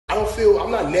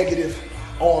I'm not negative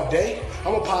all day.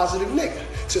 I'm a positive nigga.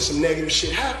 Till some negative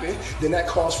shit happen, then that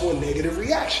calls for a negative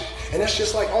reaction. And that's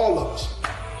just like all of us.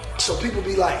 So people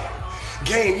be like,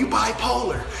 Game, you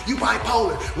bipolar. You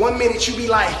bipolar. 1 minute you be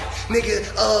like,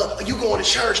 nigga, you going to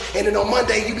church, and then on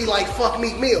Monday you be like, fuck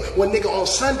Meek Mill. When nigga on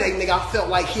Sunday, nigga, I felt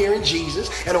like hearing Jesus,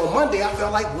 and on Monday I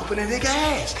felt like whooping a nigga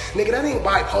ass. Nigga, that ain't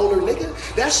bipolar,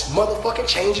 nigga. That's motherfucking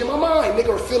changing my mind, nigga,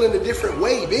 or feeling a different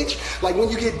way, bitch. Like when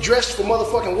you get dressed for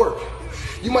motherfucking work.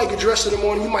 You might get dressed in the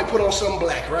morning, you might put on something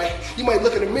black, right? You might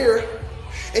look in the mirror,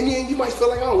 and then you might feel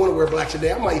like, I don't want to wear black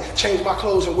today. I might change my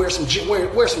clothes and wear some jeans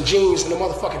and a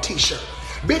motherfucking t-shirt.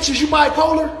 Bitch, is you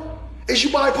bipolar? Is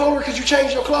you bipolar because you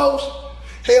changed your clothes?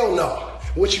 Hell no.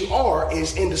 What you are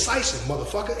is indecisive,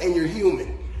 motherfucker, and you're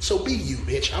human. So be you,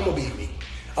 bitch. I'm gonna be me.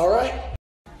 All right?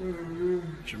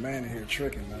 Your man in here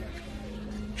tricking, man.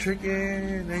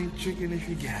 Tricking ain't tricking if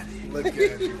you got it. Look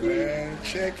at you, man.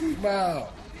 Check him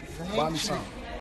out. Buy me something.